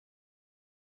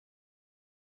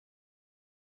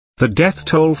The death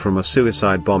toll from a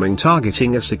suicide bombing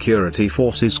targeting a security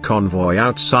forces convoy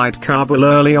outside Kabul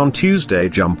early on Tuesday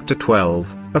jumped to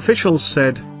 12, officials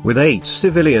said, with 8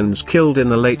 civilians killed in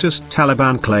the latest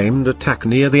Taliban-claimed attack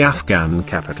near the Afghan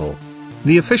capital.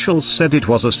 The officials said it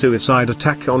was a suicide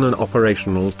attack on an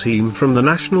operational team from the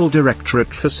National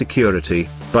Directorate for Security,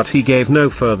 but he gave no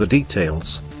further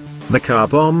details. The car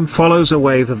bomb follows a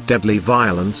wave of deadly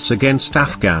violence against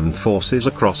Afghan forces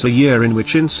across a year in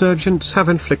which insurgents have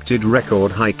inflicted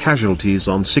record-high casualties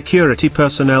on security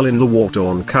personnel in the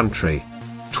war-torn country.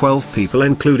 12 people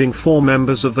including 4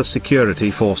 members of the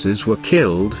security forces were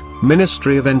killed,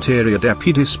 Ministry of Interior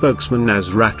Deputy Spokesman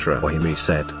Nasrat Rahimi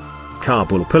said.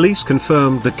 Kabul police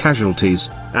confirmed the casualties,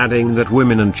 adding that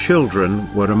women and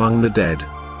children were among the dead.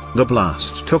 The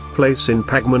blast took place in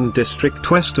Pagman district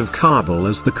west of Kabul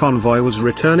as the convoy was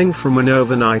returning from an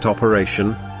overnight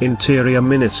operation, Interior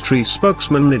Ministry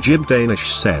spokesman Najib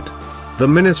Danish said. The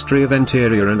Ministry of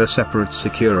Interior and a separate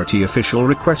security official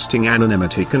requesting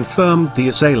anonymity confirmed the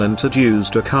assailant had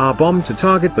used a car bomb to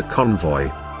target the convoy.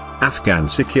 Afghan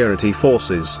security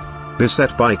forces,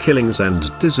 beset by killings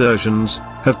and desertions,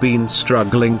 have been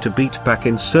struggling to beat back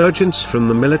insurgents from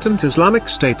the militant Islamic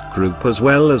State group as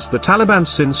well as the Taliban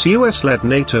since US-led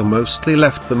NATO mostly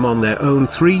left them on their own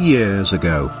 3 years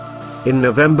ago. In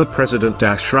November, President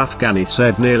Ashraf Ghani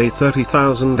said nearly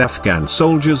 30,000 Afghan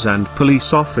soldiers and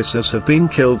police officers have been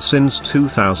killed since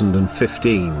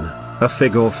 2015, a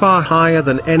figure far higher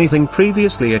than anything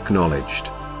previously acknowledged.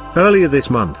 Earlier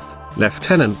this month,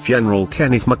 Lieutenant General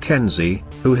Kenneth McKenzie,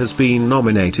 who has been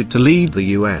nominated to lead the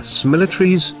U.S.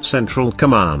 military's Central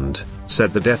Command,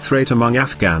 said the death rate among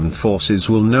Afghan forces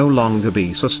will no longer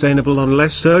be sustainable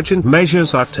unless urgent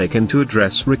measures are taken to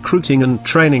address recruiting and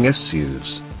training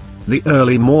issues. The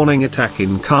early morning attack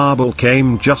in Kabul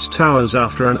came just hours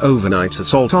after an overnight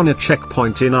assault on a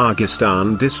checkpoint in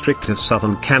Argistan district of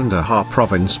southern Kandahar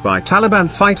province by Taliban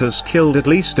fighters killed at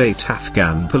least 8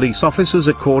 Afghan police officers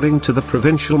according to the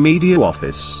provincial media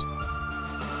office.